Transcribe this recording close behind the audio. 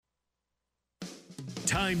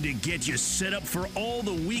Time to get you set up for all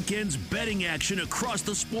the weekend's betting action across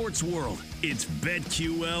the sports world. It's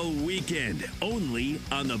BetQL Weekend, only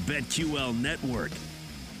on the BetQL Network.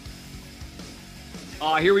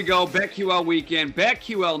 Here we go, BetQL Weekend,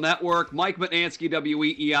 BetQL Network, Mike Mutnansky,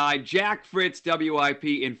 WEEI, Jack Fritz, WIP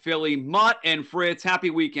in Philly, Mutt and Fritz.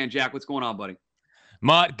 Happy weekend, Jack. What's going on, buddy?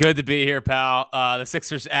 Mutt, good to be here, pal. The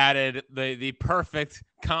Sixers added the perfect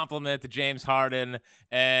compliment to James Harden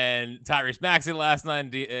and Tyrese Maxey last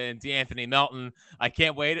night and DeAnthony Melton. I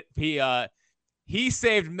can't wait. He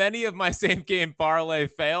saved many of my same game parlay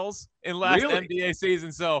fails in last NBA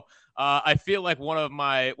season. So I feel like one of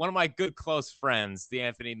my good close friends,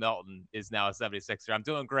 DeAnthony Melton, is now a 76er. I'm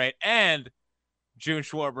doing great, and June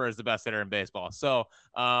Schwarber is the best hitter in baseball. So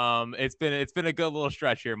it's been a good little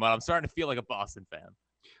stretch here, Mutt. I'm starting to feel like a Boston fan.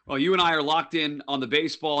 Well, you and I are locked in on the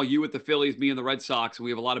baseball, you with the Phillies, me and the Red Sox, and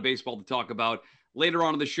we have a lot of baseball to talk about later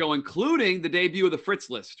on in the show, including the debut of the Fritz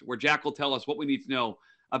List, where Jack will tell us what we need to know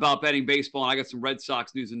about betting baseball, and I got some Red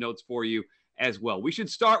Sox news and notes for you as well. We should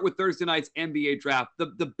start with Thursday night's NBA draft,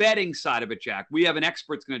 the betting side of it, Jack. We have an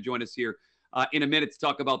expert's going to join us here in a minute to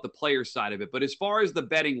talk about the player side of it. But as far as the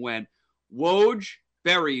betting went, Woj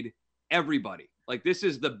buried everybody. Like, this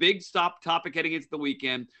is the big topic heading into the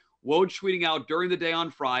weekend. Woj tweeting out during the day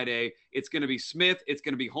on Friday, it's going to be Smith, it's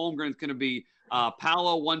going to be Holmgren, it's going to be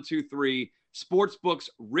Paolo 1, 2, 3. Sportsbooks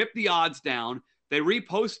rip the odds down. They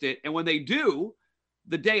repost it. And when they do,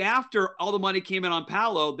 the day after all the money came in on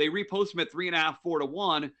Paolo, they repost him at 3.5, 4 to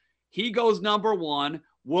 1. He goes number one.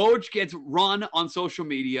 Woj gets run on social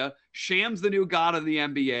media. Shams the new god of the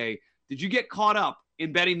NBA. Did you get caught up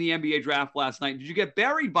in betting the NBA draft last night? Did you get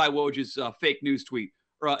buried by Woj's fake news tweet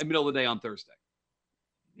in the middle of the day on Thursday?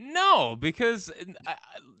 No, because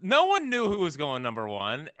no one knew who was going number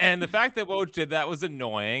one. And the fact that Woj did that was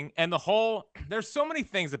annoying. And there's so many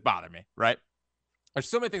things that bother me, right? There's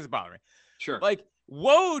so many things that bother me. Sure. Like,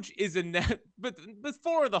 Woj is but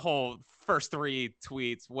before the whole first three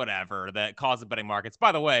tweets, whatever, that caused the betting markets.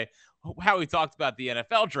 By the way, how we talked about the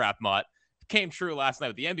NFL draft, Mutt, came true last night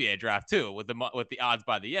with the NBA draft too, with the odds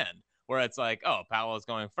by the end, where it's like, oh, Paolo's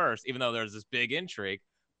going first, even though there's this big intrigue.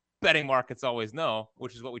 Betting markets always know,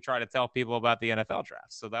 which is what we try to tell people about the NFL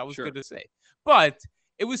draft. So that was good to see. But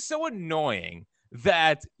it was so annoying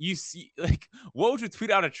that you see, like, Woj would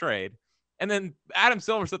tweet out a trade, and then Adam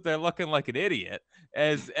Silver's up there looking like an idiot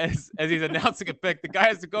as he's announcing a pick. The guy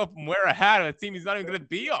has to go up and wear a hat on a team he's not even going to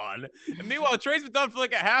be on. And meanwhile, the trade's been done for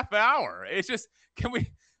like a half hour. It's just, can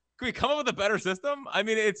we come up with a better system? I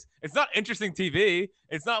mean, it's not interesting TV.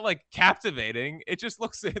 It's not like captivating. It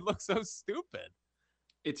looks so stupid.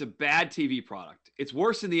 It's a bad TV product. It's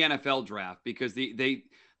worse than the NFL draft because the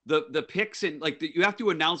picks and you have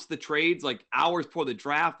to announce the trades like hours before the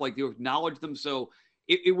draft, like you acknowledge them. So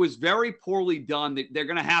it was very poorly done. They're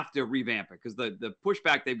going to have to revamp it because the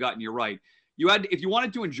pushback they've gotten, you're right. If you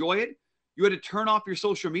wanted to enjoy it, you had to turn off your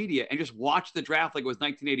social media and just watch the draft like it was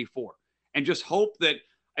 1984 and just hope that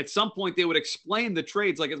at some point they would explain the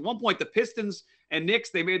trades. Like at one point, the Pistons and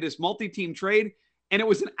Knicks, they made this multi-team trade and it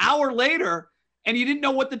was an hour later and you didn't know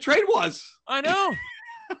what the trade was. I know.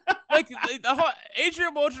 Like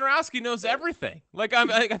Adrian Wojnarowski knows everything. Like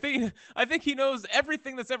I think he knows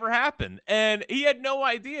everything that's ever happened, and he had no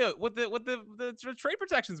idea what the trade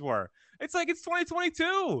protections were. It's like it's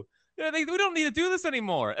 2022. We don't need to do this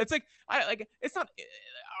anymore. It's like it's not.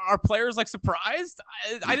 Are players like surprised?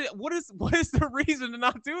 What is the reason to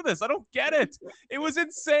not do this? I don't get it. It was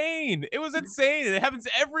insane. It happens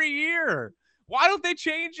every year. Why don't they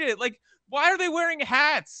change it? Like, why are they wearing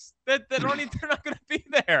hats that they're not going to be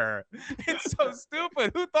there? It's so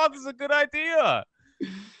stupid. Who thought this was a good idea?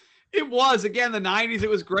 It was. Again, the 90s, it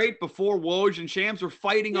was great before Woj and Shams were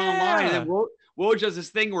fighting online. And then Woj does this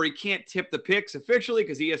thing where he can't tip the picks officially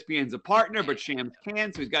because ESPN's a partner, but Shams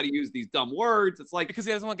can, so he's got to use these dumb words. It's like because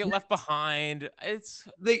he doesn't want to get left behind.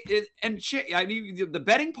 The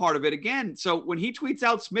betting part of it again. So when he tweets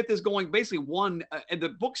out Smith is going basically one, and the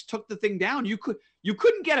books took the thing down. You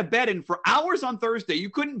couldn't get a bet in for hours on Thursday. You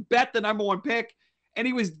couldn't bet the number one pick, and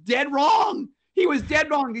he was dead wrong. He was dead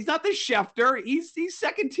wrong. He's not the Schefter. He's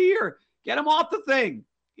second tier. Get him off the thing.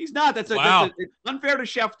 He's not. It's unfair to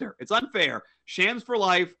Schefter. It's unfair. Shams for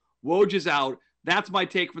life. Woj is out. That's my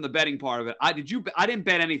take from the betting part of it. I didn't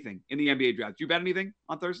bet anything in the NBA draft. Did you bet anything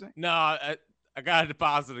on Thursday? No, I got a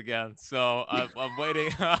deposit again, so I'm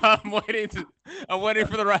waiting. I'm waiting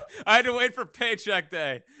for the right. I had to wait for paycheck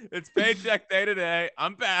day. It's paycheck day today.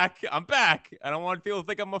 I'm back. I don't want people to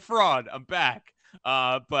think I'm a fraud. I'm back.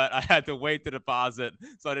 But I had to wait to deposit,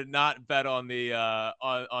 so I did not bet on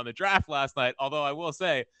the draft last night. Although I will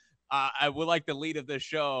say, I would like the lead of this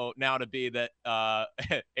show now to be that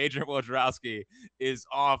Adrian Wojnarowski is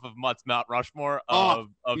off of Mutt's Mount Rushmore of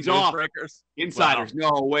he's newsbreakers. Insiders,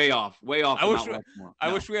 wow. No, way off.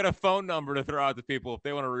 I wish we had a phone number to throw out to people if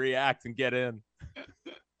they want to react and get in.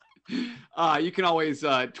 You can always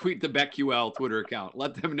tweet the BetQL Twitter account.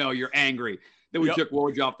 Let them know you're angry that we took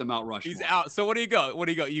Woj off the Mount Rushmore. He's out. So what do you go?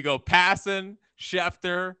 You go Passan,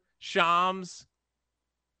 Schefter, Shams.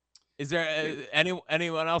 Is there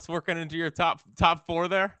anyone else working into your top four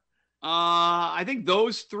there? I think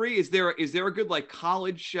those three. Is there a good like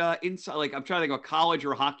college insider? Like I'm trying to think of a college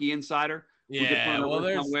or hockey insider. Yeah,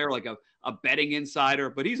 there's somewhere like a betting insider,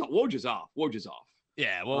 but Woj is off.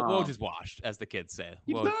 Yeah, well, Woj is washed, as the kids say.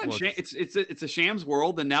 It's a Shams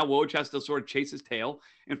world, and now Woj has to sort of chase his tail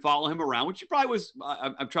and follow him around, which he probably was.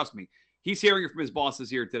 Trust me, he's hearing it from his bosses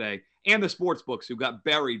here today and the sports books who got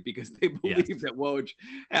buried because they believe that Woj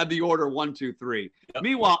had the order 1, 2, 3. Yep.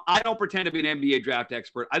 Meanwhile, I don't pretend to be an NBA draft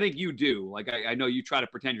expert. I think you do. Like I know you try to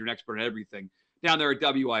pretend you're an expert at everything down there at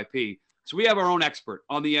WIP. So we have our own expert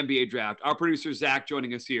on the NBA draft. Our producer Zach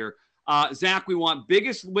joining us here. Zach, we want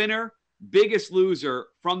biggest winner, biggest loser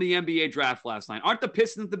from the NBA draft last night. Aren't the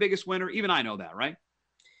Pistons the biggest winner? Even I know that, right?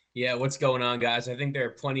 Yeah, what's going on, guys? I think there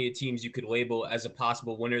are plenty of teams you could label as a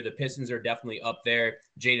possible winner. The Pistons are definitely up there.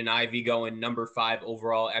 Jaden Ivey going number 5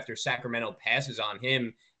 overall after Sacramento passes on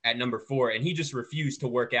him at number 4, and he just refused to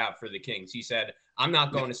work out for the Kings. He said, I'm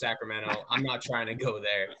not going to Sacramento. I'm not trying to go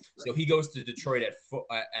there. So he goes to Detroit at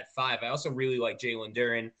 5. I also really like Jalen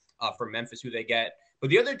Duren from Memphis, who they get. But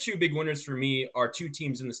the other two big winners for me are two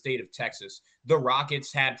teams in the state of Texas. The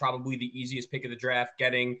Rockets had probably the easiest pick of the draft,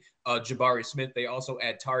 getting Jabari Smith. They also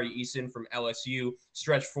add Tari Eason from LSU,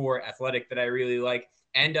 stretch 4 athletic that I really like,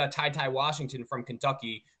 and Ty Washington from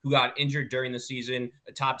Kentucky, who got injured during the season,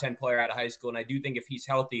 a top 10 player out of high school. And I do think if he's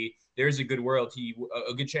healthy, there's a good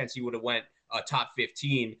chance he would have went top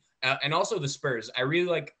 15. And also the Spurs. I really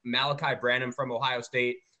like Malachi Branham from Ohio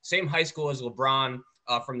State, same high school as LeBron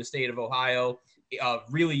from the state of Ohio.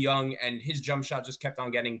 Really young, and his jump shot just kept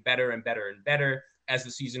on getting better and better and better as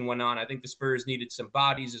the season went on. I think the Spurs needed some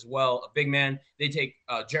bodies as well. A big man. They take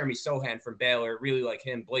Jeremy Sohan from Baylor, really like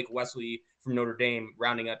him. Blake Wesley from Notre Dame,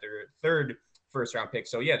 rounding out their third first-round pick.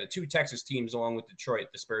 So, yeah, the two Texas teams, along with Detroit,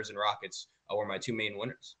 the Spurs and Rockets, were my two main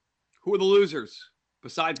winners. Who are the losers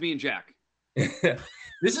besides me and Jack?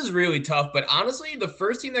 This is really tough, but honestly, the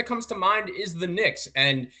first team that comes to mind is the Knicks,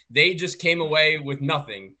 and they just came away with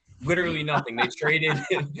nothing. Literally nothing. They traded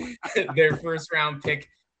their first-round pick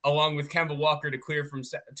along with Kemba Walker to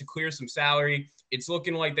clear some salary. It's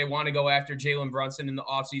looking like they want to go after Jalen Brunson in the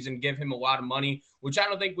offseason, give him a lot of money, which I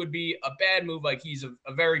don't think would be a bad move. Like, he's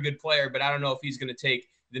a very good player, but I don't know if he's going to take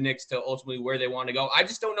the Knicks to ultimately where they want to go. I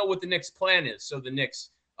just don't know what the Knicks' plan is. So the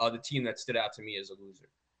Knicks, the team that stood out to me as a loser.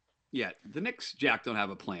 Yeah, the Knicks, Jack, don't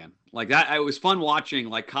have a plan. Like that, it was fun watching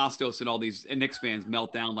like Costos and all these Knicks fans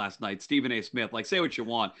melt down last night. Stephen A. Smith, like, say what you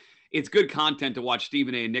want. It's good content to watch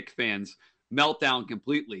Stephen A. and Knicks fans melt down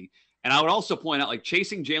completely. And I would also point out, like,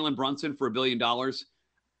 chasing Jalen Brunson for $1 billion.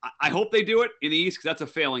 I hope they do it in the East because that's a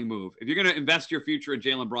failing move. If you're going to invest your future in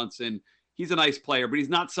Jalen Brunson, he's a nice player, but he's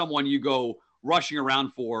not someone you go rushing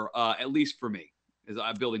around for, at least for me, as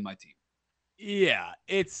I'm building my team. Yeah,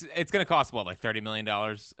 it's going to cost like $30 million,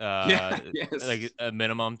 yes. like a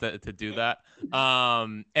minimum to do that.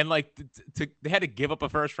 And like they had to give up a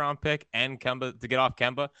first round pick and Kemba to get off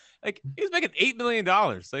Kemba. Like, he was making $8 million.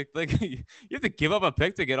 Like you have to give up a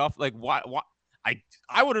pick to get off. Like, why?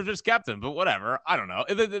 I would have just kept him, but whatever. I don't know.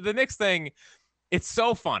 The Knicks thing, it's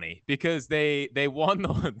so funny because they won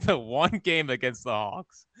the one game against the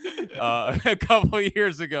Hawks a couple of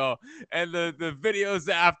years ago, and the videos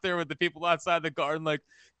after with the people outside the garden like,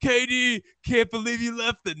 KD, can't believe you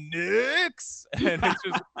left the Knicks, and it's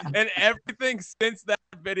just and everything since that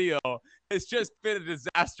video has just been a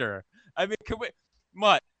disaster. I mean,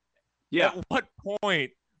 Mutt, yeah. At what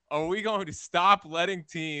point are we going to stop letting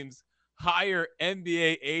teams hire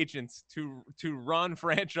NBA agents to run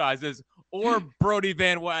franchises or Brody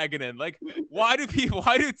Van Wagenen? Like, why do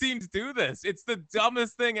teams do this? It's the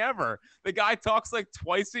dumbest thing ever. The guy talks like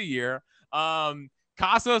twice a year.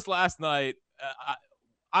 Costos last night.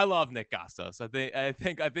 I love Nick Costos.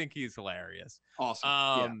 I think he's hilarious.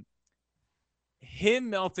 Awesome. Him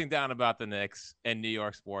melting down about the Knicks and New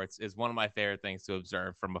York sports is one of my favorite things to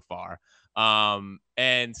observe from afar.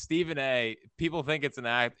 And Stephen A., people think it's an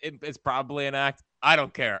act. It's probably an act. I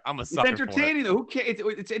don't care. I'm a sucker for it. It's entertaining, though. Who cares?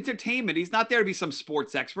 It's entertainment. He's not there to be some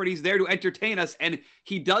sports expert. He's there to entertain us, and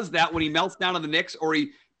he does that when he melts down on the Knicks or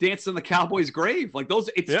he dances on the Cowboys' grave. Like, those,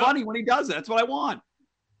 it's funny when he does it. That's what I want.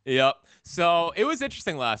 Yep. So it was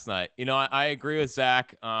interesting last night. I agree with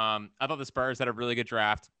Zach. I thought the Spurs had a really good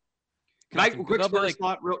draft. Can I quick Spurs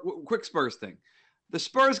thought? Real quick Spurs thing. The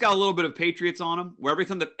Spurs got a little bit of Patriots on them, where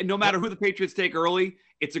everything that no matter who the Patriots take early,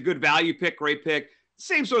 it's a good value pick, great pick.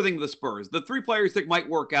 Same sort of thing with the Spurs. The 3 players that might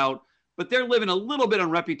work out, but they're living a little bit on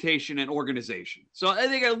reputation and organization. So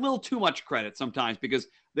they get a little too much credit sometimes because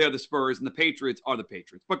they're the Spurs and the Patriots are the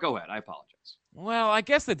Patriots. But go ahead. I apologize. Well, I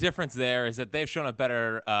guess the difference there is that they've shown a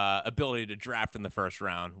better ability to draft in the first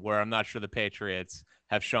round, where I'm not sure the Patriots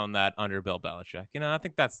have shown that under Bill Belichick. I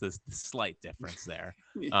think that's the slight difference there.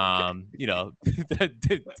 He's done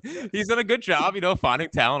a good job, finding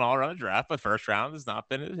talent all around the draft, but first round has not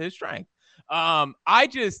been his strength. I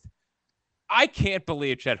can't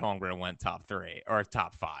believe Chet Holmgren went top 3 or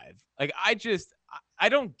top 5. Like, I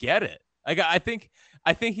don't get it. Like, I think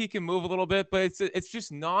he can move a little bit, but it's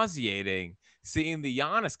just nauseating seeing the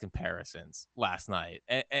Giannis comparisons last night.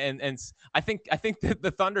 And I think that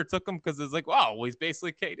the Thunder took him because it's like, wow, well, he's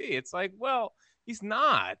basically KD. It's like, well, he's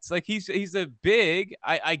not. It's like he's a big.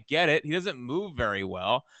 I get it. He doesn't move very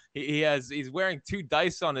well. He's wearing 2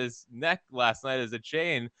 dice on his neck last night as a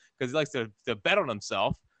chain because he likes to bet on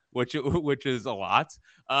himself, which is a lot.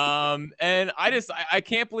 And I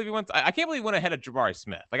can't believe I can't believe he went ahead of Jabari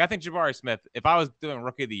Smith. Like, I think Jabari Smith, if I was doing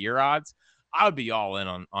Rookie of the Year odds, I would be all in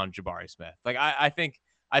on Jabari Smith. Like, I think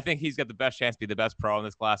he's got the best chance to be the best pro in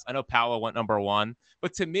this class. I know Paolo went number 1,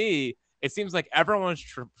 but to me, it seems like everyone's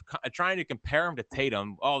trying to compare him to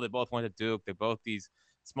Tatum. Oh, they both went to Duke. They're both these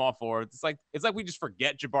small forwards. It's like we just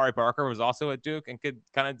forget Jabari Parker was also at Duke and could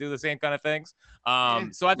kind of do the same kind of things.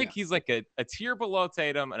 So I think he's like a tier below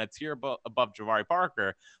Tatum and a tier above Jabari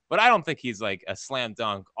Parker, but I don't think he's like a slam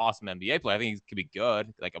dunk awesome NBA player. I think he could be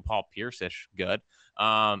good, like a Paul Pierce-ish good.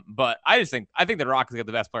 But I think the Rockets got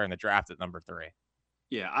the best player in the draft at number 3.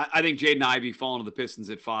 Yeah, I think Jaden Ivey falling to the Pistons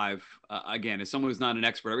at 5. Again, as someone who's not an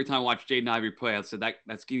expert, every time I watch Jaden Ivey play, I said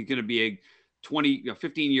that's going to be a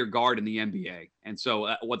 15-year guard in the NBA. And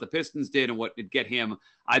so what the Pistons did and what did get him,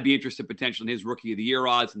 I'd be interested potentially in his Rookie of the Year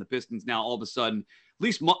odds. And the Pistons now all of a sudden, at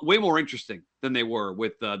least way more interesting than they were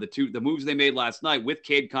with the moves they made last night with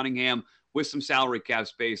Cade Cunningham, with some salary cap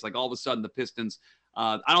space. Like, all of a sudden the Pistons,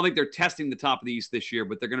 I don't think they're testing the top of the East this year,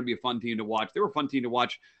 but they're going to be a fun team to watch. They were a fun team to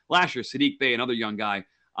watch last year. Saddiq Bey, another young guy,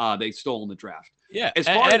 they stole in the draft. Yeah.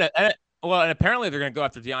 And apparently they're going to go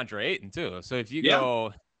after DeAndre Ayton too. So if you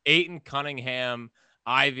go Ayton, Cunningham,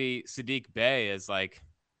 Ivy, Saddiq Bey is like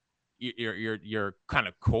your kind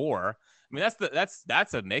of core. I mean,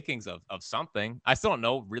 that's a makings of something. I still don't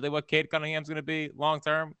know really what Cade Cunningham's going to be long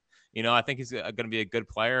term. I think he's going to be a good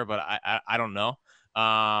player, but I don't know.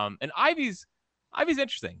 And Ivy's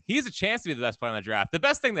interesting. He has a chance to be the best player in the draft. The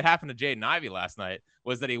best thing that happened to Jaden Ivey last night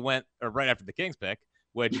was that he went right after the Kings pick,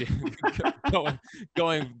 which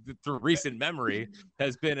going through recent memory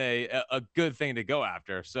has been a good thing to go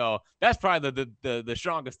after. So that's probably the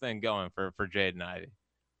strongest thing going for Jaden Ivey.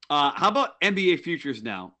 How about NBA futures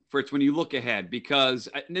now, Fritz, when you look ahead? Because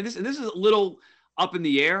this is a little up in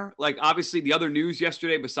the air. Like, obviously, the other news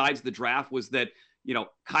yesterday besides the draft was that,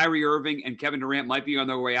 Kyrie Irving and Kevin Durant might be on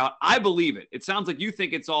their way out. I believe it. It sounds like you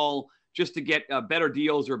think it's all just to get better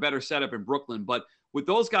deals or a better setup in Brooklyn. But with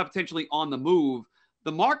those guys potentially on the move,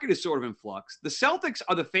 the market is sort of in flux. The Celtics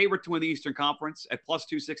are the favorite to win the Eastern Conference at plus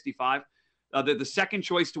 265. They're the second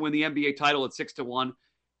choice to win the NBA title at 6-1.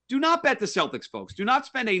 Do not bet the Celtics, folks. Do not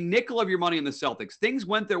spend a nickel of your money on the Celtics. Things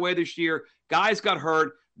went their way this year. Guys got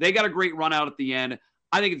hurt. They got a great run out at the end.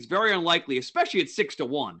 I think it's very unlikely, especially at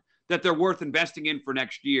 6-1, that they're worth investing in for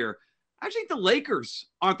next year. I think the Lakers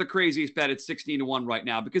aren't the craziest bet at 16-1 right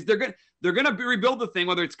now because they're going to rebuild the thing,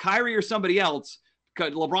 whether it's Kyrie or somebody else.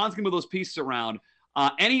 LeBron's going to move those pieces around.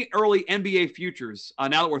 Any early NBA futures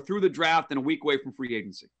now that we're through the draft and a week away from free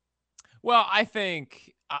agency? Well, I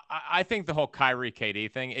think the whole Kyrie KD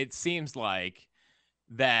thing, it seems like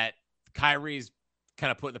that Kyrie's kind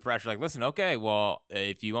of putting the pressure, like, listen, okay, well,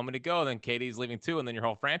 if you want me to go, then KD's leaving too, and then your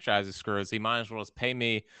whole franchise is screwed. So you might as well just pay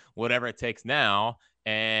me whatever it takes now.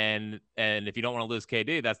 And if you don't want to lose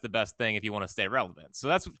KD, that's the best thing if you want to stay relevant. So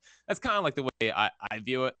that's kind of like the way I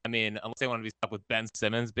view it. I mean, unless they want to be stuck with Ben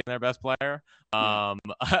Simmons being their best player, I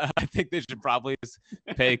think they should probably just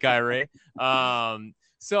pay Kyrie.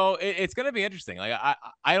 So it's going to be interesting. Like,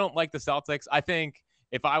 I don't like the Celtics. I think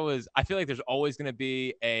I feel like there's always going to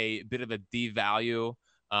be a bit of a devalue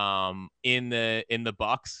in the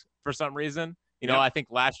Bucks for some reason. I think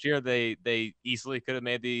last year they easily could have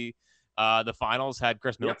made the finals had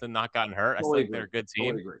Chris Middleton not gotten hurt. I still think they're a good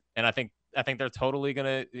team. And I think I think they're totally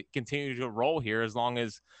going to continue to roll here as long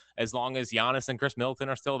as Giannis and Chris Middleton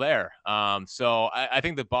are still there. So I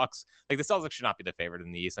think the Bucks, like the Celtics, should not be the favorite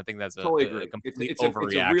in the East. I think that's totally a agree. complete It's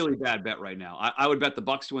overreaction. a really bad bet right now. I would bet the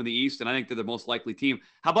Bucks to win the East, and I think they're the most likely team.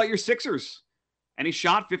 How about your Sixers? Any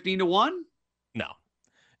shot 15-1? No.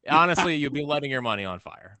 Honestly, you'd be letting your money on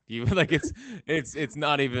fire. You like it's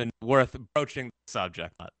not even worth broaching the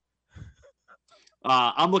subject.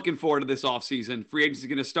 I'm looking forward to this offseason. Free agency is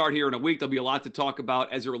going to start here in a week. There'll be a lot to talk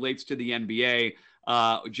about as it relates to the NBA.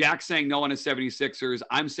 Jack saying no on the 76ers.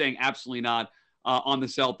 I'm saying absolutely not on the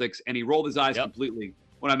Celtics. And he rolled his eyes completely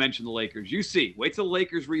when I mentioned the Lakers. You see, wait till the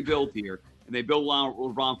Lakers rebuild here and they build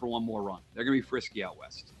LeBron for one more run. They're going to be frisky out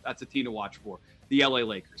west. That's a team to watch for, the LA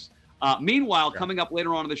Lakers. Meanwhile, coming up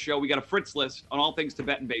later on in the show, we got a Fritz list on all things to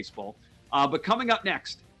bet in baseball. But coming up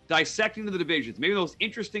next, dissecting the divisions, maybe the most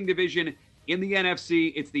interesting division in the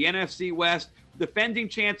NFC. It's the NFC West. Defending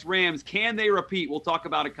champs Rams. Can they repeat? We'll talk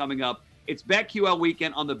about it coming up. It's BetQL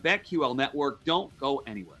weekend on the BetQL network. Don't go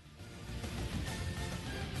anywhere.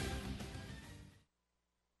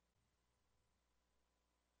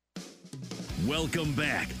 Welcome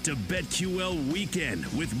back to BetQL Weekend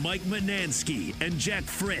with Mike Manansky and Jack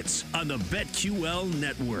Fritz on the BetQL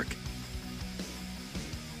Network.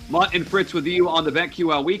 Mutt and Fritz with you on the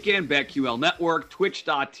BetQL Weekend, BetQL Network,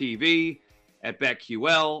 twitch.tv at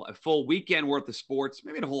BetQL. A full weekend worth of sports,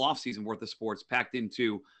 maybe a whole offseason worth of sports packed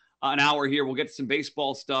into an hour here. We'll get to some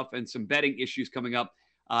baseball stuff and some betting issues coming up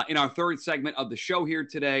in our third segment of the show here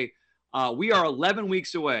today. We are 11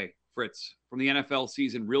 weeks away, Fritz, from the NFL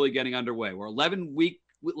season really getting underway. We're 11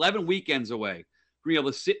 weekends away from being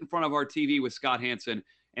able to sit in front of our TV with Scott Hansen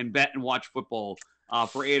and bet and watch football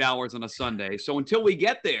for 8 hours on a Sunday. So until we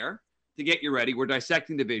get there, to get you ready, we're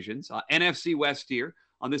dissecting divisions. NFC West here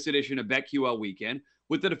on this edition of BetQL Weekend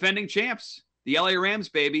with the defending champs, the LA Rams,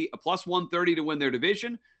 baby, a plus 130 to win their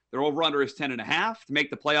division. Their over-under is 10.5. To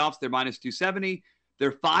make the playoffs, they're minus 270.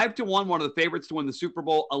 They're 5-1, one of the favorites to win the Super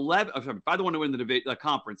Bowl. 5-1 to win the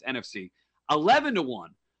conference, NFC. 11-1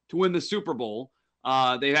 to win the Super Bowl.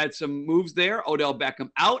 They had some moves there. Odell Beckham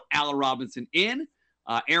out, Allen Robinson in.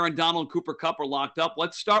 Aaron Donald and Cooper Kupp are locked up.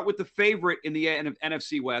 Let's start with the favorite in the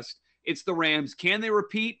NFC West. It's the Rams. Can they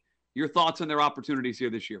repeat? Your thoughts on their opportunities here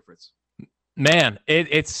this year, Fritz? Man,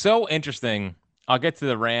 it's so interesting. I'll get to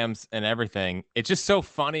the Rams and everything. It's just so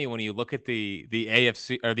funny when you look at the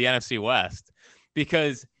AFC or the NFC West,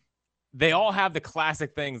 because they all have the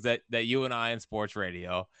classic things that you and I in sports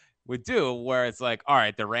radio would do, where it's like, all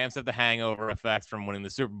right, the Rams have the hangover effect from winning the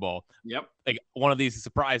Super Bowl. Yep. Like one of these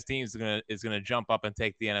surprise teams is gonna jump up and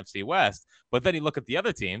take the NFC West. But then you look at the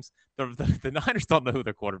other teams, the Niners don't know who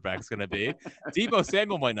their quarterback's gonna be. Deebo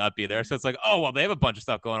Samuel might not be there. So it's like, oh well, they have a bunch of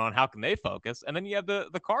stuff going on. How can they focus? And then you have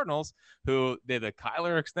the Cardinals, who they have the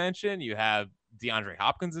Kyler extension. You have DeAndre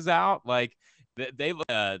Hopkins is out. Like they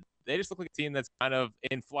just look like a team that's kind of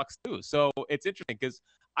in flux too. So it's interesting because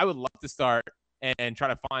I would love to start and try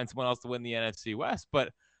to find someone else to win the NFC West.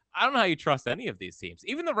 But I don't know how you trust any of these teams,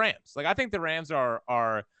 even the Rams. Like, I think the Rams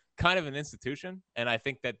are kind of an institution, and I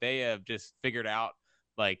think that they have just figured out,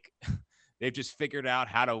 like, they've just figured out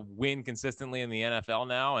how to win consistently in the NFL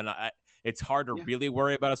now, and it's hard to really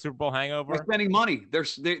worry about a Super Bowl hangover. They're spending money.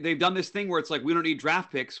 They've done this thing where it's like, we don't need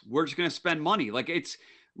draft picks. We're just going to spend money. Like,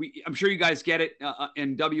 I'm sure you guys get it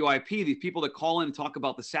in WIP, these people that call in and talk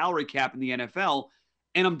about the salary cap in the NFL,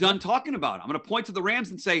 and I'm done talking about it. I'm going to point to the Rams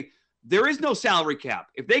and say, there is no salary cap.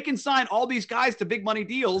 If they can sign all these guys to big money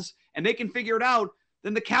deals and they can figure it out,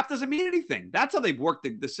 then the cap doesn't mean anything. That's how they've worked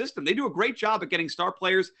the system. They do a great job at getting star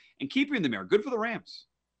players and keeping them there. Good for the Rams.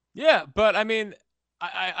 Yeah, but I mean,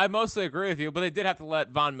 I mostly agree with you, but they did have to let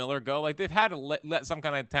Von Miller go. Like, they've had to let some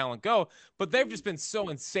kind of talent go, but they've just been so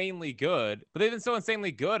insanely good. But they've been so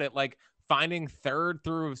insanely good at, like, finding third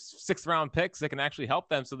through sixth round picks that can actually help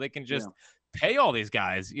them so they can just pay all these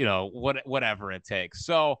guys, whatever it takes.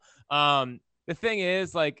 So the thing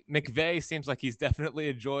is, like, McVay seems like he's definitely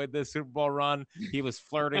enjoyed this Super Bowl run. He was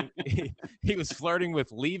flirting. he was flirting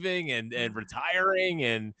with leaving and retiring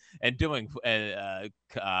and doing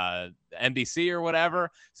NBC or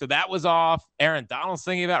whatever. So that was off. Aaron Donald's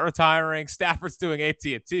thinking about retiring. Stafford's doing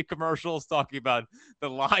AT&T commercials talking about the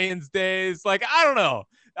Lions days. Like, I don't know.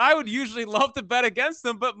 I would usually love to bet against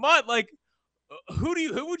them, but Mutt, like, who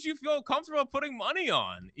would you feel comfortable putting money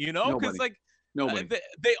on? Because nobody.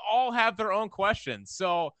 They all have their own questions.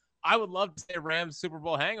 So I would love to say Rams Super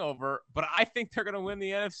Bowl hangover, but I think they're going to win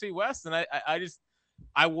the NFC West, and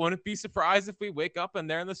I wouldn't be surprised if we wake up and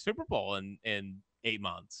they're in the Super Bowl in 8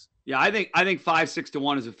 months. Yeah, I think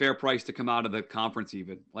 5-6-1 is a fair price to come out of the conference.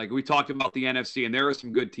 Even like we talked about the NFC, and there are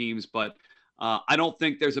some good teams, but I don't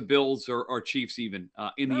think there's a Bills or Chiefs even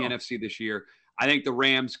in the NFC this year. I think the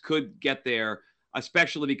Rams could get there,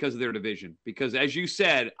 especially because of their division. Because as you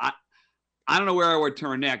said, I don't know where I would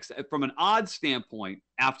turn next. From an odds standpoint,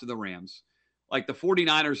 after the Rams, like the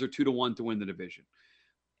 49ers are 2-1 to win the division.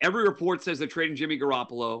 Every report says they're trading Jimmy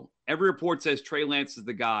Garoppolo. Every report says Trey Lance is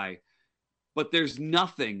the guy. But there's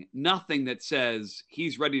nothing that says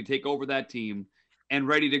he's ready to take over that team and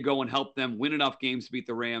ready to go and help them win enough games to beat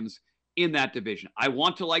the Rams in that division. I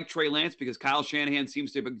want to like Trey Lance because Kyle Shanahan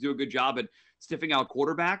seems to do a good job at stiffing out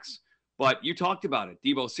quarterbacks. But you talked about it.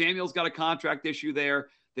 Deebo Samuel's got a contract issue there.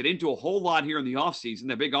 They didn't do a whole lot here in the offseason.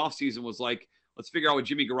 The big offseason was like, let's figure out what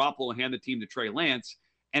Jimmy Garoppolo and hand the team to Trey Lance.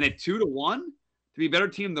 And at 2-1 to be a better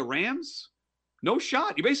team than the Rams, no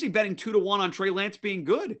shot. You're basically betting 2-1 on Trey Lance being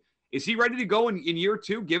good. Is he ready to go in year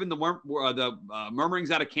two, given the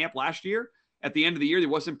murmurings out of camp last year? At the end of the year, he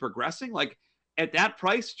wasn't progressing. Like, at that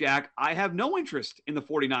price, Jack, I have no interest in the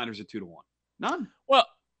 49ers at 2-1. None. Well,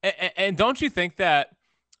 and don't you think that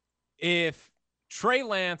if Trey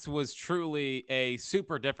Lance was truly a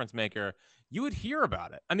super difference maker, you would hear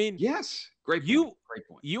about it? I mean, yes. Great point. Great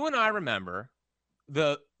point. You and I remember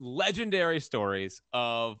the legendary stories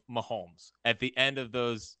of Mahomes at the end of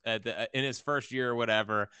those, in his first year or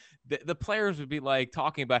whatever. The players would be like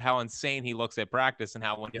talking about how insane he looks at practice and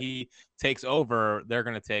how when he takes over, they're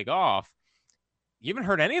going to take off. You haven't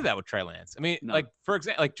heard any of that with Trey Lance. I mean, like, for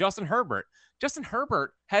example, like Justin Herbert. Justin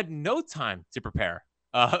Herbert had no time to prepare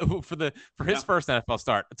for his first NFL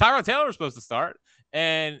start. Tyrod Taylor was supposed to start,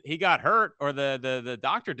 and he got hurt, or the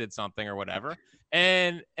doctor did something or whatever.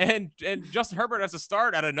 And Justin Herbert has to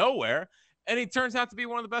start out of nowhere, and he turns out to be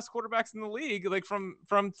one of the best quarterbacks in the league, like from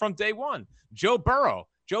day one. Joe Burrow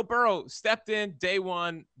stepped in day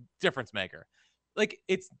one, difference maker. Like,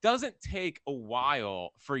 it doesn't take a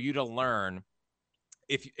while for you to learn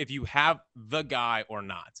if you have the guy or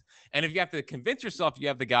not. And if you have to convince yourself you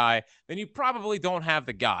have the guy, then you probably don't have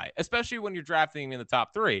the guy, especially when you're drafting him in the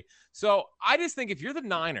top 3. So I just think if you're the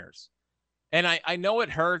Niners, and I know it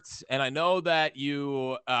hurts, and I know that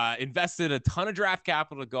you invested a ton of draft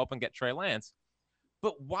capital to go up and get Trey Lance,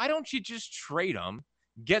 but why don't you just trade him,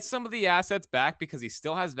 get some of the assets back because he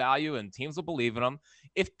still has value and teams will believe in him?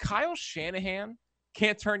 If Kyle Shanahan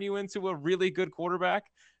can't turn you into a really good quarterback,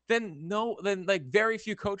 then like very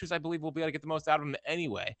few coaches, I believe, will be able to get the most out of him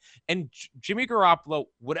anyway. And Jimmy Garoppolo,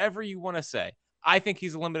 whatever you want to say, I think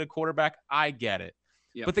he's a limited quarterback. I get it.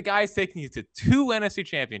 Yep. But the guy is taking you to 2 NFC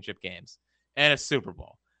championship games and a Super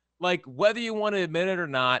Bowl. Like, whether you want to admit it or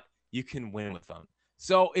not, you can win with them.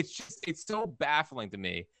 So it's so baffling to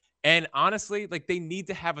me. And honestly, like, they need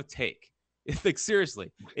to have a take. It's like,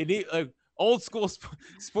 seriously, it need old school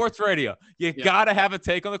sports radio. You got to have a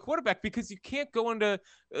take on the quarterback, because you can't go into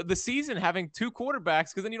the season having 2 quarterbacks,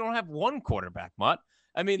 because then you don't have one quarterback, Mutt.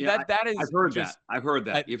 I mean, that is. I've heard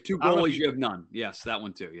that. You have 2 goalies, you have none. Yes, that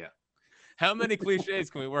one too. Yeah. How many cliches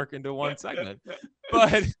can we work into one segment?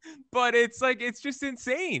 But it's like, it's just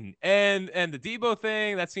insane. And the Deebo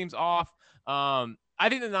thing, that seems off. I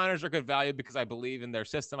think the Niners are good value because I believe in their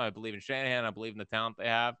system. I believe in Shanahan. I believe in the talent they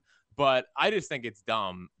have. But I just think it's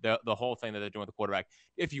dumb, the whole thing that they're doing with the quarterback.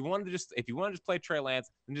 If you want to just play Trey Lance,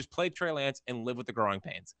 then just play Trey Lance and live with the growing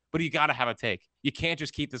pains. But you got to have a take. You can't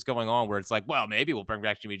just keep this going on where it's like, well, maybe we'll bring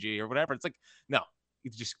back Jimmy G or whatever. It's like, no, you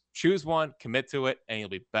just choose one, commit to it, and you'll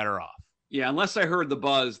be better off. Yeah, unless I heard the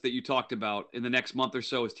buzz that you talked about in the next month or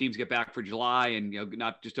so as teams get back for July and,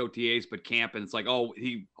 not just OTAs but camp, and it's like, oh,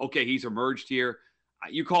 he's emerged here.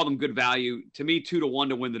 You called him good value. To me, 2-1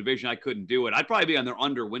 to win the division, I couldn't do it. I'd probably be on their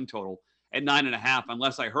under win total at 9.5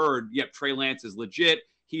 unless I heard, yep, Trey Lance is legit.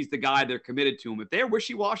 He's the guy. They're committed to him. If they're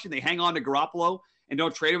wishy-washy, they hang on to Garoppolo and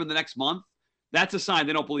don't trade him in the next month, that's a sign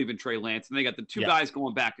they don't believe in Trey Lance. And they got the 2 guys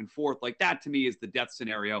going back and forth. Like, that to me is the death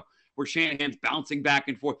scenario where Shanahan's bouncing back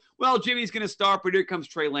and forth. Well, Jimmy's going to start, but here comes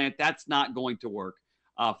Trey Lance. That's not going to work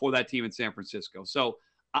for that team in San Francisco. So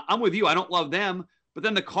I'm with you. I don't love them. But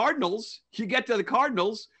then the Cardinals, you get to the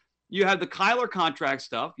Cardinals, you have the Kyler contract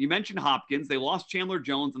stuff. You mentioned Hopkins. They lost Chandler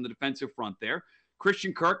Jones on the defensive front there.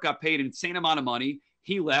 Christian Kirk got paid an insane amount of money.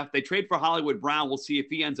 He left. They trade for Hollywood Brown. We'll see if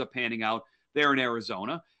he ends up panning out there in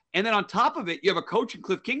Arizona. And then on top of it, you have a coach in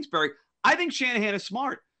Cliff Kingsbury. I think Shanahan is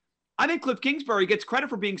smart. I think Cliff Kingsbury gets credit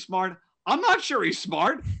for being smart. I'm not sure he's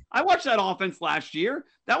smart. I watched that offense last year.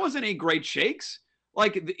 That wasn't any great shakes.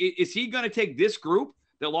 Like, is he going to take this group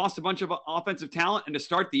that lost a bunch of offensive talent and to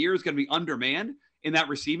start the year is going to be undermanned in that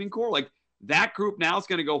receiving core? Like, that group now is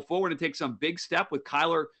going to go forward and take some big step with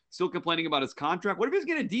Kyler still complaining about his contract. What if he's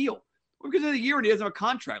getting a deal? What if he's in a year and he doesn't have a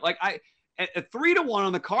contract? Like, at 3-1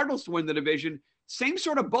 on the Cardinals to win the division, same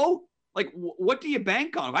sort of boat Like, what do you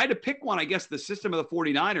bank on? If I had to pick one, I guess the system of the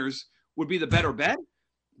 49ers would be the better bet.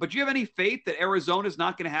 But do you have any faith that Arizona is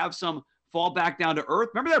not going to have some fall back down to earth?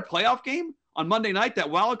 Remember their playoff game on Monday night, that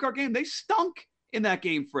wildcard game? They stunk in that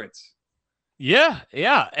game, Fritz. Yeah.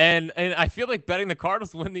 And I feel like betting the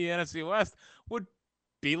Cardinals to win the NFC West would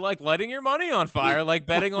be like lighting your money on fire, like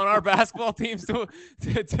betting on our basketball teams to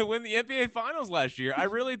win the NBA Finals last year. I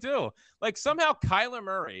really do. Like, somehow Kyler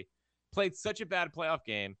Murray played such a bad playoff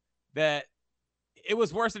game that it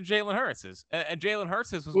was worse than Jalen Hurts'. And Jalen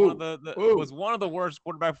Hurts' was one of the worst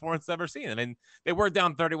quarterback performances I've ever seen. I mean, they were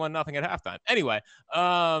down 31-0 at halftime. Anyway,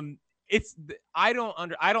 I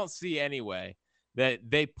don't see any way that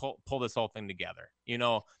they pull this whole thing together. You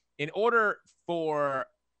know, in order for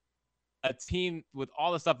a team with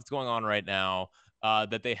all the stuff that's going on right now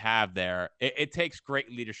that they have there, it takes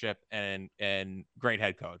great leadership and great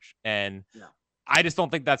head coach. And I just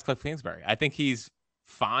don't think that's Cliff Kingsbury. I think he's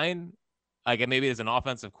fine. Like, maybe as an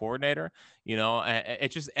offensive coordinator, you know,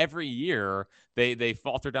 it's just every year they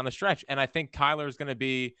falter down the stretch. And I think Kyler is going to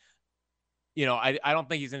be, you know, I don't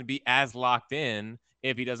think he's going to be as locked in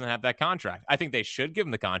if he doesn't have that contract. I think they should give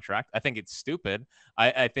him the contract. I think it's stupid.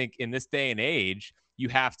 I think in this day and age, you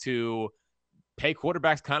have to pay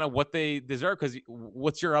quarterbacks kind of what they deserve, because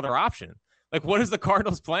what's your other option? Like, what is the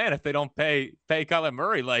Cardinals' plan if they don't pay Kyler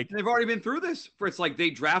Murray? Like, they've already been through this. It's like they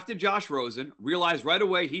drafted Josh Rosen, realized right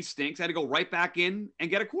away he stinks, had to go right back in and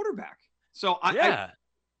get a quarterback. So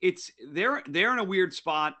they're in a weird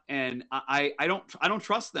spot, and I don't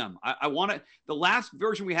trust them. I want to. The last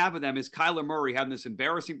version we have of them is Kyler Murray having this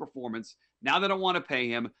embarrassing performance. Now they don't want to pay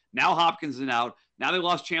him. Now Hopkins is out. Now they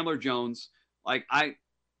lost Chandler Jones. Like,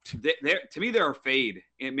 to me, they're a fade,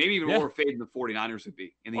 and maybe even more fade than the 49ers would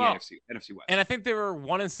be in the NFC West. And I think they were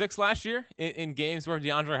 1-6 last year in games where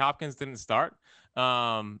DeAndre Hopkins didn't start.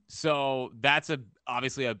 So that's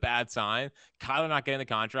obviously a bad sign. Kyler not getting the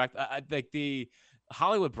contract. I think the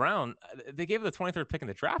Hollywood Brown, they gave the 23rd pick in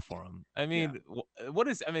the draft for him. I mean,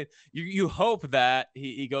 you hope that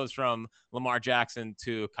he goes from Lamar Jackson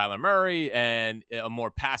to Kyler Murray and a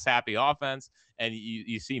more pass-happy offense, and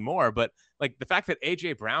you see more. But, like, the fact that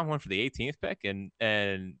A.J. Brown went for the 18th pick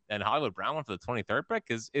and Hollywood Brown went for the 23rd pick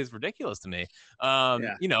is ridiculous to me.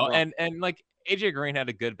 And like, AJ Green had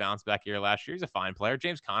a good bounce back year last year. He's a fine player.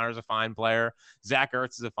 James Conner is a fine player. Zach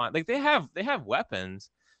Ertz is a fine. Like, they have weapons.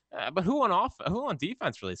 But who on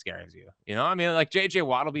defense really scares you? You know, I mean, like, J.J.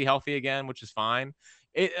 Watt will be healthy again, which is fine.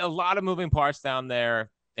 A lot of moving parts down there,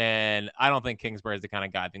 and I don't think Kingsbury is the kind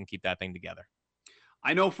of guy that can keep that thing together.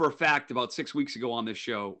 I know for a fact about 6 weeks ago on this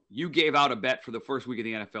show, you gave out a bet for the first week of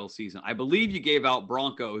the NFL season. I believe you gave out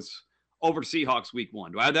Broncos over Seahawks week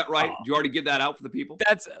 1. Do I have that right? Did you already give that out for the people?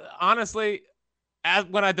 That's honestly,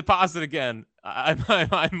 when I deposit again,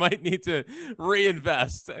 I might need to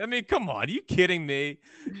reinvest. I mean, come on, are you kidding me?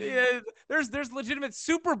 Yeah, there's legitimate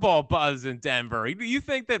Super Bowl buzz in Denver. Do you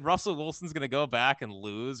think that Russell Wilson's going to go back and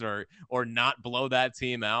lose or not blow that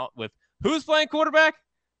team out with who's playing quarterback?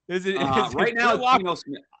 Is it right now? It's Geno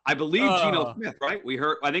Smith. I believe Geno Smith. Right?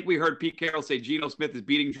 I think we heard Pete Carroll say Geno Smith is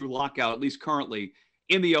beating Drew Lock out, at least currently,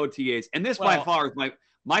 in the OTAs. And this by far is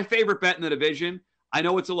my favorite bet in the division. I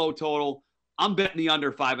know it's a low total. I'm betting the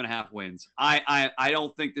under 5.5 wins. I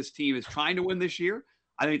don't think this team is trying to win this year.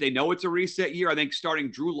 I think they know it's a reset year. I think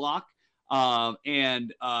starting Drew Lock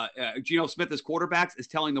and Geno Smith as quarterbacks is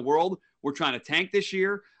telling the world we're trying to tank this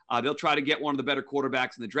year. They'll try to get one of the better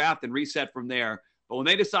quarterbacks in the draft and reset from there. But when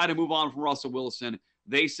they decide to move on from Russell Wilson,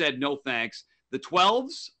 they said no thanks. The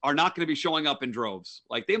 12s are not going to be showing up in droves.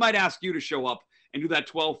 Like, they might ask you to show up and do that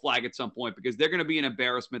 12 flag at some point because they're going to be an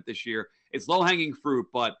embarrassment this year. It's low-hanging fruit,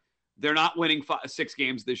 but they're not winning 6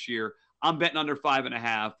 games this year. I'm betting under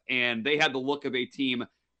 5.5, and they had the look of a team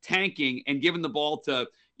tanking and giving the ball to,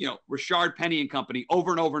 Rashard Penny and company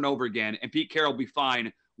over and over and over again, and Pete Carroll will be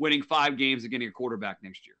fine winning 5 games and getting a quarterback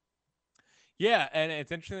next year. Yeah, and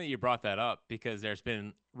it's interesting that you brought that up because there's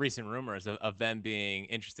been recent rumors of them being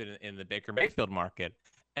interested in the Baker Mayfield market.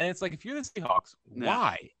 And it's like, if you're the Seahawks,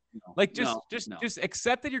 why? Just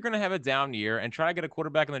accept that you're going to have a down year and try to get a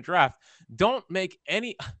quarterback in the draft. Don't make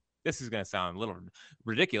any – this is going to sound a little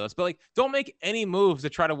ridiculous, but, like, don't make any moves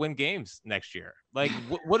to try to win games next year. Like,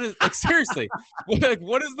 what is – like, seriously,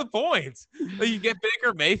 what is the point? Like, you get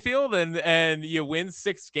Baker Mayfield and you win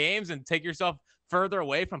 6 games and take yourself – further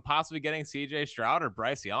away from possibly getting CJ Stroud or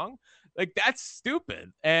Bryce Young. Like, that's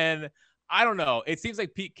stupid. And I don't know. It seems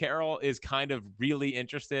like Pete Carroll is kind of really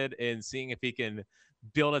interested in seeing if he can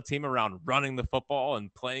build a team around running the football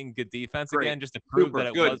and playing good defense again, just to prove that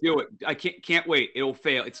it was. Do it. I can't wait. It'll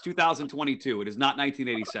fail. It's 2022. It is not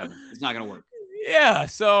 1987. It's not going to work. Yeah,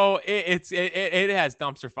 so it has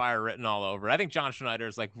dumpster fire written all over it. I think John Schneider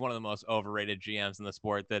is like one of the most overrated GMs in the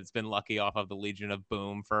sport that's been lucky off of the Legion of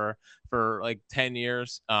Boom for like 10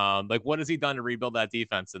 years. Like what has he done to rebuild that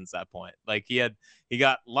defense since that point? Like he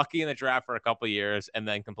got lucky in the draft for a couple of years and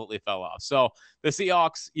then completely fell off. So the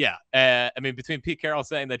Seahawks, yeah. I mean, between Pete Carroll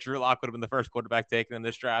saying that Drew Lock would have been the first quarterback taken in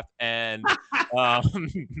this draft and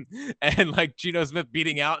and like Geno Smith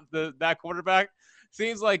beating out that quarterback,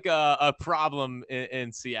 seems like a problem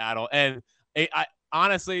in Seattle. And I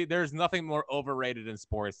honestly, there's nothing more overrated in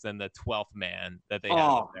sports than the 12th man that they have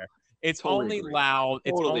up there. It's totally only agree. loud.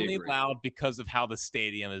 It's Totally only agree. loud because of how the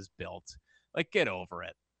stadium is built. Like, get over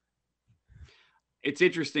it. It's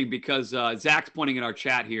interesting because Zach's pointing in our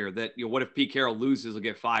chat here that, what if Pete Carroll loses, he'll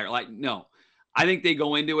get fired? Like, no, I think they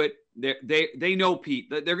go into it. They know Pete.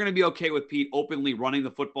 They're going to be okay with Pete openly running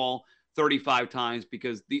the football 35 times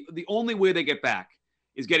because the only way they get back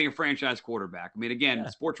is getting a franchise quarterback. I mean, again,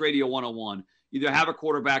 Sports Radio 101, either have a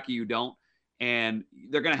quarterback or you don't, and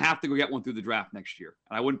they're going to have to go get one through the draft next year.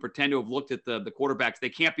 And I wouldn't pretend to have looked at the quarterbacks. They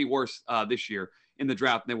can't be worse this year in the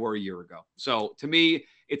draft than they were a year ago. So to me,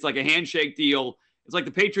 it's like a handshake deal. It's like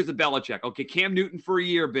the Patriots of Belichick. Okay, Cam Newton for a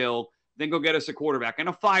year, Bill, then go get us a quarterback. And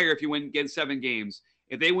a fire if you get 7 games.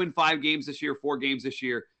 If they win 5 games this year, 4 games this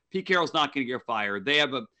year, Pete Carroll's not going to get fired.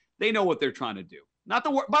 They know what they're trying to do. By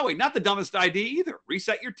the way, not the dumbest idea either.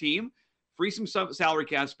 Reset your team, free some salary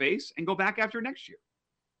cap space, and go back after next year.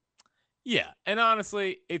 Yeah, and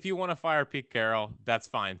honestly, if you want to fire Pete Carroll, that's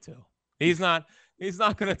fine too. He's not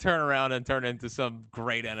going to turn around and turn into some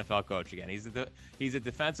great NFL coach again. He's a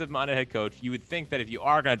defensive-minded head coach. You would think that if you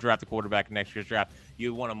are going to draft a quarterback in next year's draft,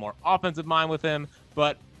 you want a more offensive mind with him.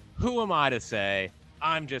 But who am I to say?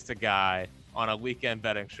 I'm just a guy on a weekend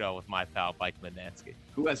betting show with my pal Mike Manansky,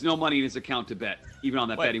 who has no money in his account to bet, even on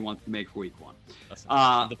that bet he wants to make for week 1.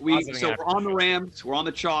 Listen, so we're on the Rams, we're on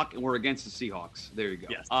the chalk, and we're against the Seahawks. There you go.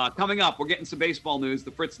 Yes. Coming up, we're getting some baseball news,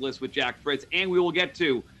 the Fritz list with Jack Fritz, and we will get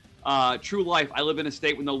to True Life. I live in a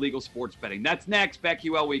state with no legal sports betting. That's next.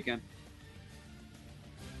 BetQL Weekend.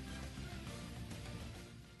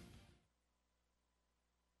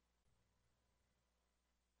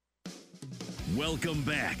 Welcome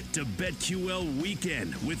back to BetQL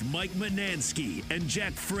Weekend with Mike Manansky and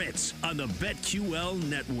Jack Fritz on the BetQL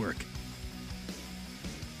Network.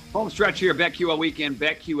 Home stretch here, BetQL Weekend,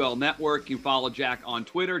 BetQL Network. You can follow Jack on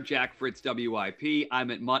Twitter, Jack Fritz WIP. I'm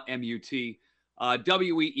at Mutt MUT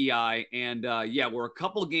WEEI. And we're a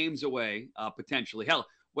couple games away, potentially. Hell,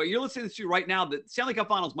 what you're listening to right now, the Stanley Cup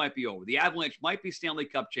Finals might be over. The Avalanche might be Stanley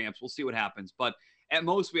Cup champs. We'll see what happens. But at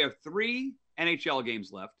most, we have 3 NHL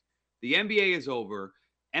games left. The NBA is over.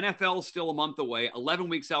 NFL is still a month away, 11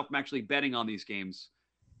 weeks out from actually betting on these games.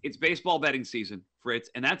 It's baseball betting season, Fritz,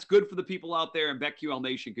 and that's good for the people out there in BetQL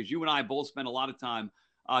Nation because you and I both spend a lot of time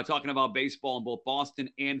talking about baseball in both Boston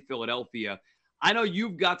and Philadelphia. I know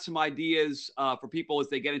you've got some ideas for people as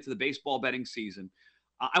they get into the baseball betting season.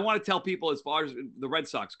 I want to tell people as far as the Red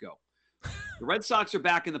Sox go. The Red Sox are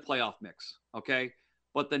back in the playoff mix, okay?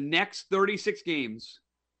 But the next 36 games,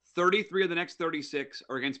 33 of the next 36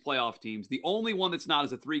 are against playoff teams. The only one that's not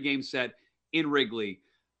is a 3-game set in Wrigley.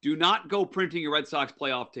 Do not go printing your Red Sox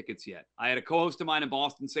playoff tickets yet. I had a co-host of mine in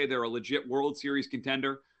Boston say they're a legit World Series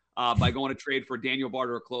contender by going to trade for Daniel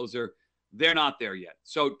Barter, a closer. They're not there yet.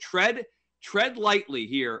 So tread lightly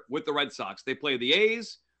here with the Red Sox. They play the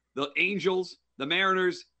A's, the Angels, the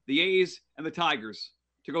Mariners, the A's, and the Tigers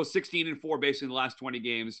to go 16-4 basically in the last 20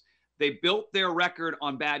 games. They built their record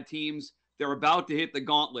on bad teams. They're about to hit the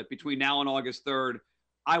gauntlet between now and August 3rd.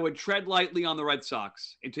 I would tread lightly on the Red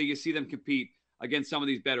Sox until you see them compete against some of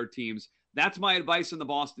these better teams. That's my advice on the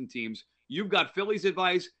Boston teams. You've got Phillies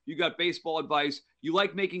advice. You got baseball advice. You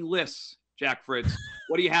like making lists, Jack Fritz.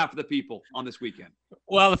 What do you have for the people on this weekend?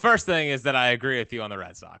 Well, the first thing is that I agree with you on the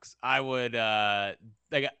Red Sox. I would the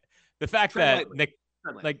fact that Nick,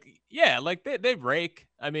 they rake.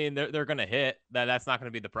 I mean, they're going to hit. That's not going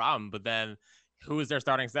to be the problem. But then, who is their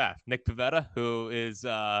starting staff? Nick Pivetta, who is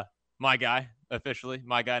my guy officially.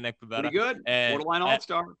 My guy, Nick Pivetta. Pretty good. And, borderline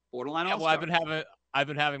all-star. Well, I've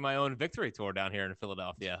been having my own victory tour down here in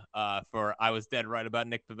Philadelphia. I was dead right about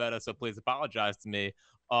Nick Pivetta, so please apologize to me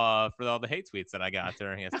for all the hate tweets that I got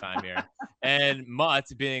during his time here. And Mutt,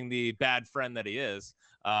 being the bad friend that he is,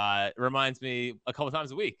 reminds me a couple times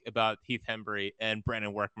a week about Heath Hembry and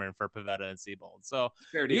Brandon Workman for Pivetta and Seabold. So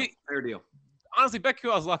fair deal. Honestly,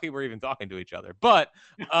 BetQL is lucky we're even talking to each other. But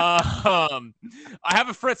I have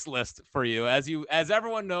a Fritz list for you. As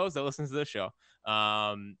everyone knows that listens to this show,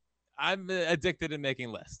 I'm addicted to making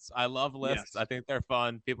lists. I love lists. Yes. I think they're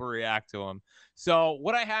fun. People react to them. So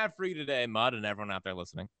what I have for you today, Mud, and everyone out there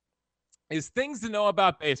listening, is things to know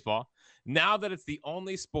about baseball now that it's the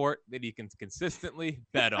only sport that you can consistently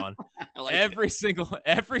bet on. Like every single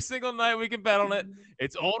night we can bet on it.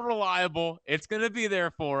 It's old reliable. It's going to be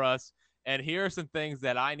there for us. And here are some things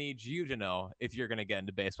that I need you to know if you're going to get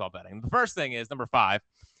into baseball betting. The first thing is, number 5,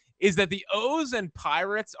 is that the O's and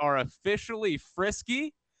Pirates are officially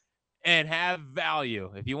frisky and have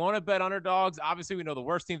value. If you want to bet underdogs, obviously we know the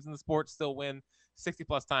worst teams in the sport still win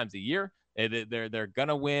 60+ times a year. They're going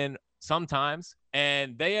to win sometimes,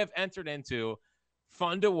 and they have entered into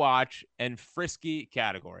fun to watch and frisky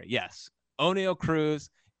category. Yes, Oneil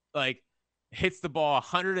Cruz hits the ball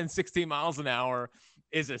 160 miles an hour,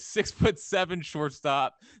 is a 6'7"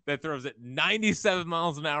 shortstop that throws it 97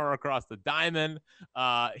 miles an hour across the diamond.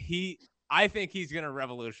 I think he's going to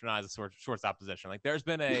revolutionize the shortstop position. Like, there's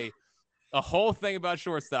been a whole thing about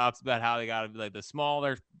shortstops, about how they got to be like the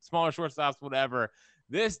smaller shortstops, whatever.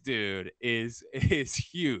 This dude is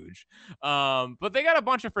huge. But they got a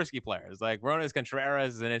bunch of frisky players. Like Rones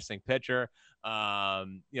Contreras is an interesting pitcher. I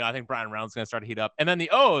think Brian Reynolds is going to start to heat up. And then the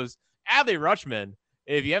O's, Adley Rutschman,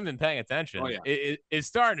 if you haven't been paying attention, is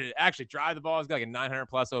starting to actually drive the ball. He's got like a 900+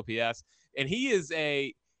 OPS. And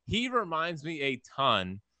he reminds me a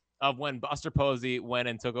ton of when Buster Posey went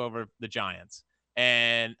and took over the Giants.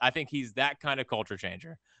 And I think he's that kind of culture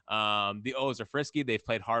changer. The O's are frisky. They've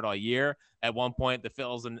played hard all year. At one point, the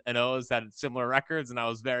Phils and O's had similar records, and I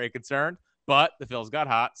was very concerned. But the Phils got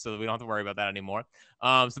hot, so we don't have to worry about that anymore.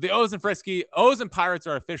 So the O's and Pirates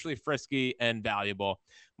are officially frisky and valuable.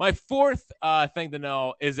 My fourth thing to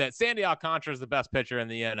know is that Sandy Alcantara is the best pitcher in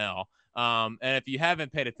the NL. And if you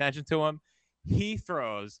haven't paid attention to him, he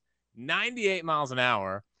throws 98 miles an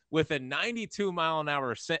hour with a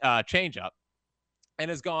 92-mile-an-hour changeup, and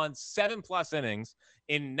has gone 7+ innings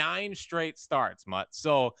in 9 straight starts, Mutt.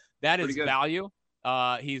 So that is value.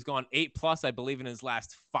 He's gone 8+, I believe, in his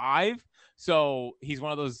last 5. So he's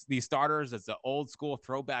one of these starters that's an old school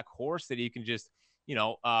throwback horse that you can just,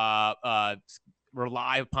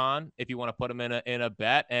 rely upon if you want to put him in a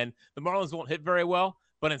bet. And the Marlins won't hit very well,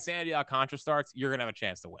 but in Sandy Alcantara starts, you're going to have a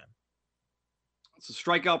chance to win. So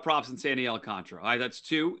strikeout props in Sandy Alcantara. All right, that's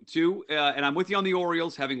two. And I'm with you on the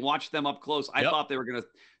Orioles, having watched them up close. I thought they were going to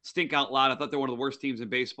stink out loud. I thought they were one of the worst teams in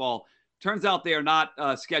baseball. Turns out they are not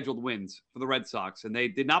scheduled wins for the Red Sox, and they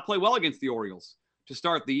did not play well against the Orioles to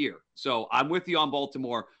start the year. So I'm with you on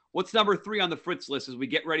Baltimore. What's number 3 on the Fritz list as we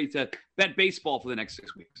get ready to bet baseball for the next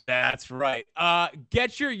 6 weeks? That's right.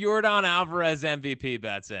 Get your Yordan Alvarez MVP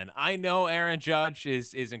bets in. I know Aaron Judge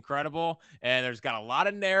is incredible, and there's got a lot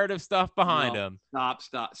of narrative stuff behind him.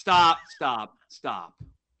 Stop.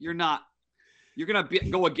 You're going to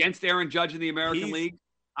go against Aaron Judge in the American League?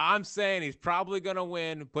 I'm saying he's probably going to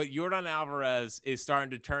win, but Yordan Alvarez is starting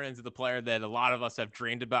to turn into the player that a lot of us have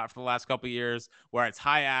dreamed about for the last couple of years, where it's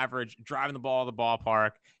high average, driving the ball to the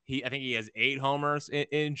ballpark. I think he has 8 homers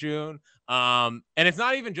in June. And it's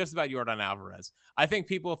not even just about Yordan Alvarez. I think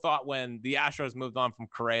people thought when the Astros moved on from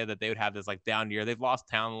Correa that they would have this down year. They've lost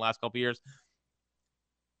talent in the last couple of years.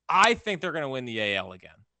 I think they're going to win the AL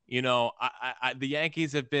again. The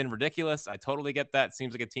Yankees have been ridiculous. I totally get that.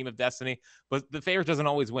 Seems like a team of destiny, but the favorite doesn't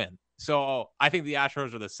always win. So I think the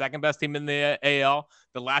Astros are the second best team in the AL.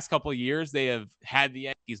 The last couple of years, they have had the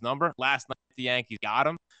Yankees number. Last night, the Yankees got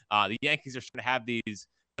them. The Yankees are trying to have these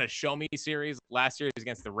kind of show me series. Last series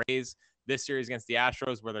against the Rays, this series against the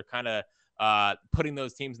Astros, where they're kind of putting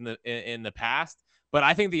those teams in the past. But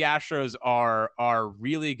I think the Astros are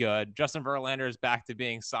really good. Justin Verlander is back to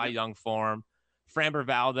being Cy Young form. Framber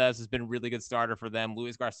Valdez has been a really good starter for them.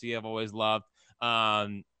 Luis Garcia I've always loved.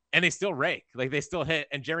 And they still rake. They still hit.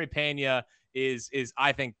 And Jeremy Pena is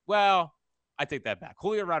I think, well, I take that back.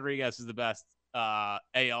 Julio Rodriguez is the best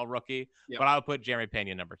AL rookie, but I would put Jeremy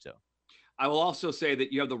Pena number 2. I will also say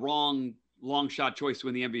that you have the wrong long shot choice to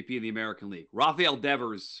win the MVP in the American League. Rafael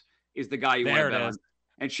Devers is the guy you want to bet on.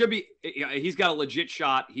 And he's got a legit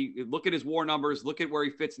shot. Look at his WAR numbers. Look at where he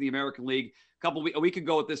fits in the American League. A week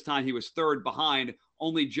ago at this time, he was 3rd behind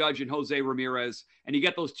only Judge and Jose Ramirez. And you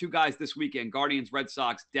get those 2 guys this weekend, Guardians, Red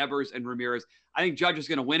Sox, Devers and Ramirez. I think Judge is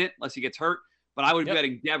going to win it unless he gets hurt. But I would be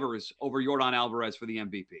betting Devers over Yordan Alvarez for the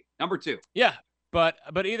MVP. Number 2. Yeah, but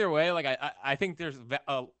either way, I think I think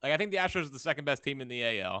the Astros are the second best team in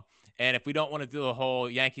the AL. And if we don't want to do the whole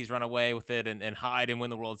Yankees run away with it and hide and win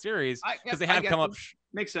the World Series, because they have come up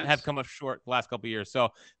makes sense. Have come up short the last couple of years. So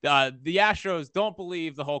the Astros, don't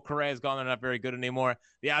believe the whole Correa is gone. They're not very good anymore.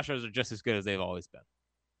 The Astros are just as good as they've always been.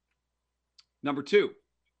 Number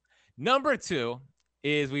 2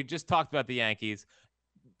 is, we just talked about the Yankees.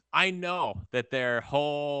 I know that their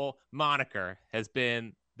whole moniker has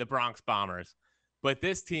been the Bronx Bombers, but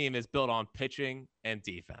this team is built on pitching and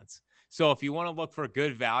defense. So if you want to look for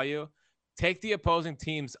good value, take the opposing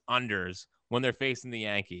team's unders when they're facing the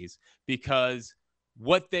Yankees, because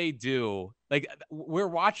what they do, like, we're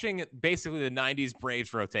watching basically the 90s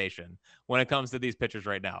Braves rotation when it comes to these pitchers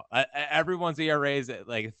right now. Everyone's ERA is at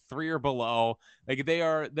like 3 or below. Like,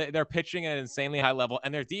 they're pitching at an insanely high level,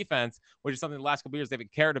 and their defense, which is something the last couple of years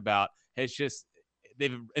they've cared about, has just,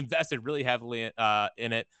 they've invested really heavily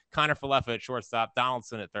in it. Connor Falefa at shortstop,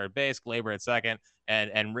 Donaldson at third base, Glaber at second,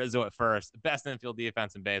 and Rizzo at first. Best infield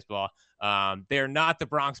defense in baseball. They are not the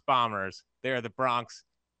Bronx Bombers. They are the Bronx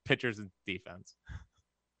pitchers and defense.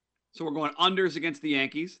 So we're going unders against the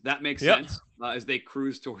Yankees. That makes sense as they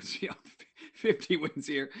cruise towards 50 wins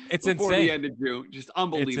here. It's before insane. The end of June. Just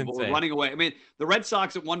unbelievable. We're running away. I mean, the Red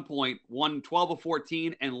Sox at one point won 12 of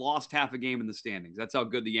 14 and lost half a game in the standings. That's how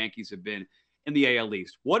good the Yankees have been in the AL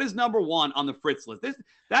East. What is number one on the Fritz list?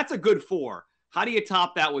 That's a good 4. How do you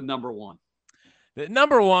top that with number 1? The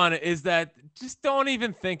number 1 is that just don't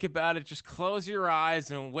even think about it. Just close your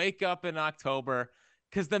eyes and wake up in October,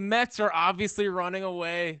 because the Mets are obviously running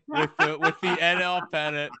away with the NL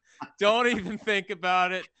pennant. Don't even think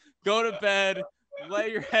about it. Go to bed.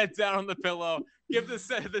 Lay your head down on the pillow. Give the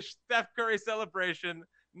Steph Curry celebration.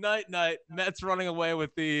 Night. Mets running away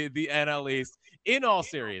with the NL East. In all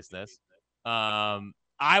seriousness, I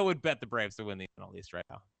would bet the Braves to win the NL East right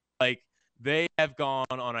now. Like, they have gone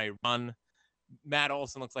on a run. Matt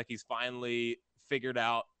Olson looks like he's finally figured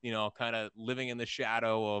out, kind of living in the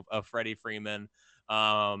shadow of Freddie Freeman.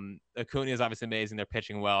 Acuna is obviously amazing. They're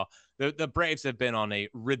pitching well. The Braves have been on a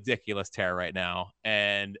ridiculous tear right now.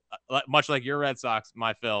 And much like your Red Sox,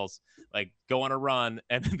 my Phils, like, go on a run,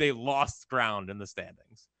 and they lost ground in the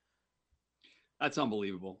standings. That's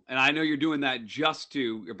unbelievable. And I know you're doing that just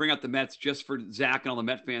to bring up the Mets, just for Zach and all the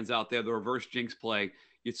Met fans out there, the reverse jinx play.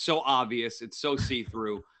 It's so obvious. It's so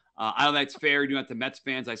see-through. I know that's fair. You're doing that to Mets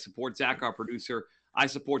fans. I support Zach, our producer. I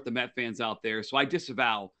support the Met fans out there. So I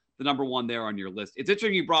disavow the number 1 there on your list. It's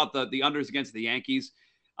interesting you brought the unders against the Yankees.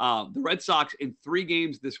 The Red Sox in 3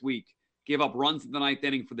 games this week gave up runs in the 9th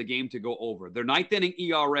inning for the game to go over. Their 9th inning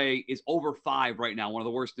ERA is over 5 right now, one of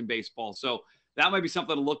the worst in baseball. So that might be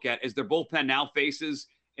something to look at, as their bullpen now faces,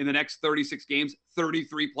 in the next 36 games,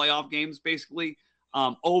 33 playoff games, basically,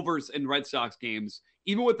 overs in Red Sox games,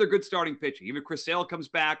 even with their good starting pitching. Even Chris Sale comes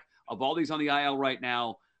back. Evaldi's on the IL right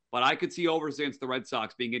now. But I could see overs against the Red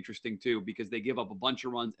Sox being interesting, too, because they give up a bunch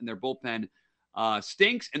of runs and their bullpen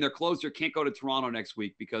stinks, and their closer can't go to Toronto next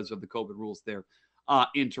week because of the COVID rules there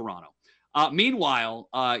in Toronto. Meanwhile,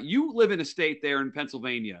 you live in a state there in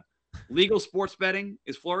Pennsylvania. Legal sports betting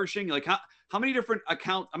is flourishing. Like, how many different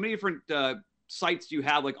sites do you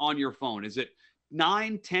have, like, on your phone? Is it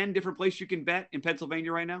 9, 10 different places you can bet in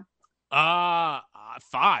Pennsylvania right now?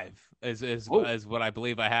 5 is what I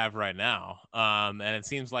believe I have right now. And it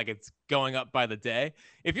seems like it's going up by the day.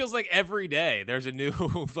 It feels like every day there's a new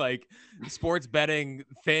like sports betting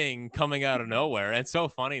thing coming out of nowhere. And it's so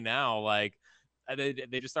funny now. Like, they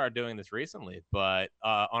just started doing this recently, but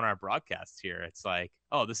on our broadcasts here, it's like,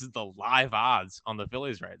 oh, this is the live odds on the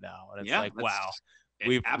Phillies right now. And it's like, wow,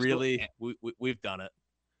 we've done it.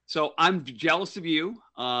 So I'm jealous of you.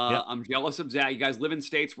 I'm jealous of Zach. You guys live in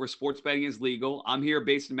states where sports betting is legal. I'm here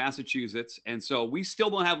based in Massachusetts. And so we still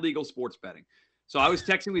don't have legal sports betting. So I was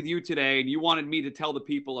texting with you today, and you wanted me to tell the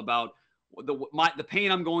people about the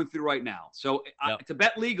pain I'm going through right now. So to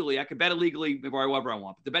bet legally, I could bet illegally wherever I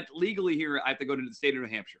want. But to bet legally here, I have to go to the state of New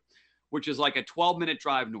Hampshire, which is like a 12-minute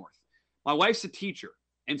drive north. My wife's a teacher.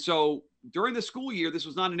 And so during the school year, this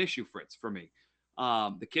was not an issue, Fritz, for me.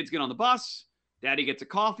 The kids get on the bus. Daddy gets a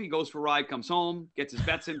coffee, goes for a ride, comes home, gets his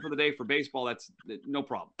bets in for the day for baseball. That's no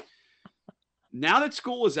problem. Now that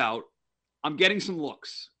school is out, I'm getting some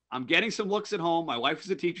looks. I'm getting some looks at home. My wife is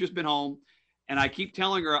a teacher, has been home, and I keep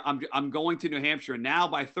telling her I'm going to New Hampshire. And now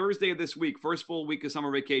by Thursday of this week, first full week of summer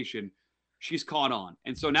vacation, she's caught on.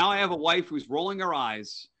 And so now I have a wife who's rolling her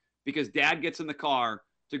eyes because Dad gets in the car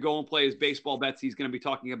to go and play his baseball bets he's going to be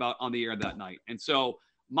talking about on the air that night. And so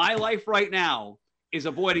my life right now is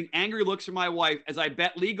avoiding angry looks from my wife as I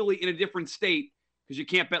bet legally in a different state, because you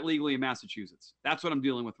can't bet legally in Massachusetts. That's what I'm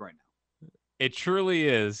dealing with right now. It truly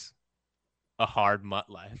is a hard mutt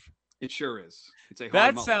life. It sure is. It's a hard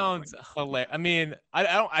that mutt sounds life. hilarious. I mean,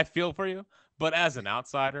 I feel for you, but as an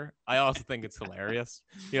outsider, I also think it's hilarious.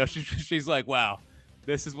 She's like, wow,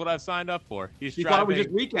 this is what I've signed up for. She thought it was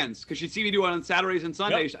just weekends because she'd see me do it on Saturdays and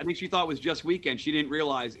Sundays. Yep. I think she thought it was just weekends. She didn't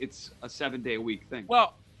realize it's a 7-day-a-week thing.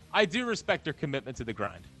 Well, I do respect her commitment to the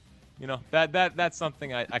grind. That's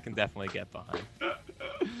something I can definitely get behind.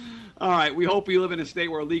 All right. We hope we live in a state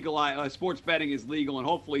where legal sports betting is legal, and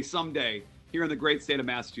hopefully someday here in the great state of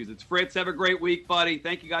Massachusetts. Fritz, have a great week, buddy.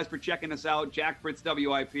 Thank you guys for checking us out. Jack Fritz,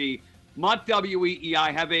 WIP, Mutt,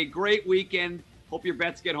 WEEI. Have a great weekend. Hope your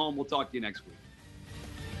bets get home. We'll talk to you next week.